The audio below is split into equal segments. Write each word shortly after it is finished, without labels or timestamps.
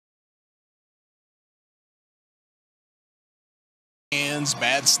hands,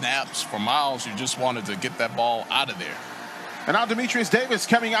 bad snaps. For Miles, you just wanted to get that ball out of there. And now Demetrius Davis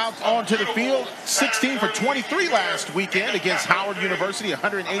coming out onto the field, 16 for 23 last weekend against Howard University,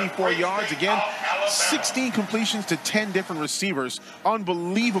 184 yards. Again, 16 completions to 10 different receivers.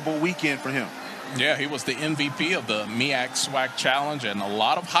 Unbelievable weekend for him. Yeah, he was the MVP of the MEAC SWAC Challenge, and a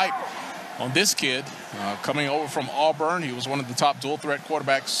lot of hype on this kid. Coming over from Auburn, he was one of the top dual-threat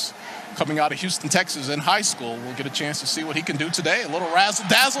quarterbacks coming out of Houston, Texas in high school. We'll get a chance to see what he can do today. A little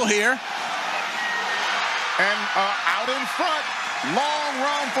razzle-dazzle here. And out in front, long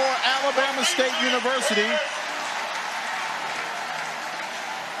run for Alabama State University.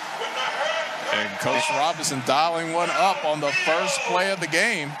 And Coach Robinson dialing one up on the first play of the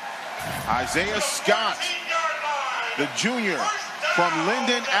game. Isaiah Scott, the junior from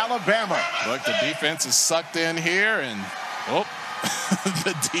Linden, Alabama. Look, the defense is sucked in here, and oh,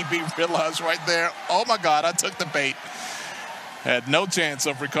 the DB realized right there, oh my God, I took the bait. Had no chance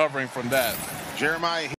of recovering from that. Jeremiah